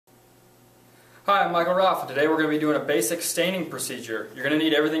Hi, I'm Michael Ralph, and today we're going to be doing a basic staining procedure. You're going to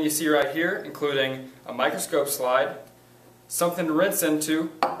need everything you see right here, including a microscope slide, something to rinse into,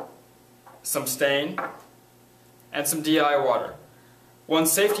 some stain, and some DI water. One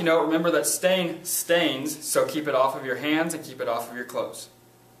safety note, remember that stain stains, so keep it off of your hands and keep it off of your clothes.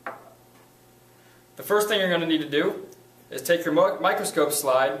 The first thing you're going to need to do is take your microscope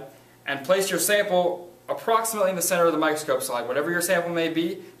slide and place your sample approximately in the center of the microscope slide. Whatever your sample may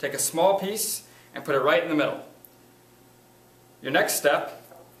be, take a small piece and put it right in the middle. Your next step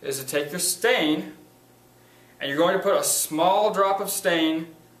is to take your stain and you're going to put a small drop of stain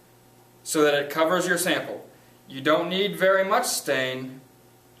so that it covers your sample. You don't need very much stain,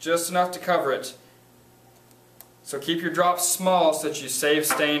 just enough to cover it. So keep your drops small so that you save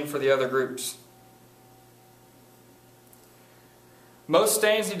stain for the other groups. Most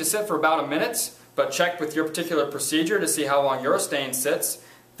stains need to sit for about a minute, but check with your particular procedure to see how long your stain sits.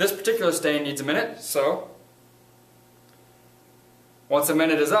 This particular stain needs a minute, so once a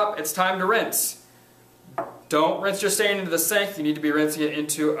minute is up, it's time to rinse. Don't rinse your stain into the sink. You need to be rinsing it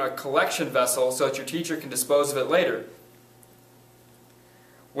into a collection vessel so that your teacher can dispose of it later.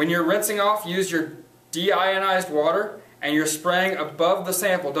 When you're rinsing off, use your deionized water and you're spraying above the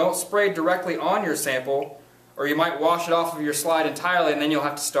sample. Don't spray directly on your sample or you might wash it off of your slide entirely and then you'll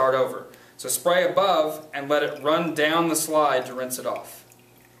have to start over. So spray above and let it run down the slide to rinse it off.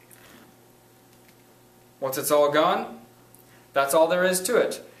 Once it's all gone, that's all there is to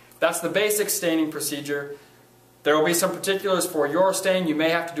it. That's the basic staining procedure. There will be some particulars for your stain. You may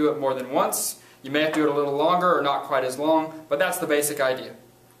have to do it more than once. You may have to do it a little longer or not quite as long, but that's the basic idea.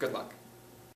 Good luck.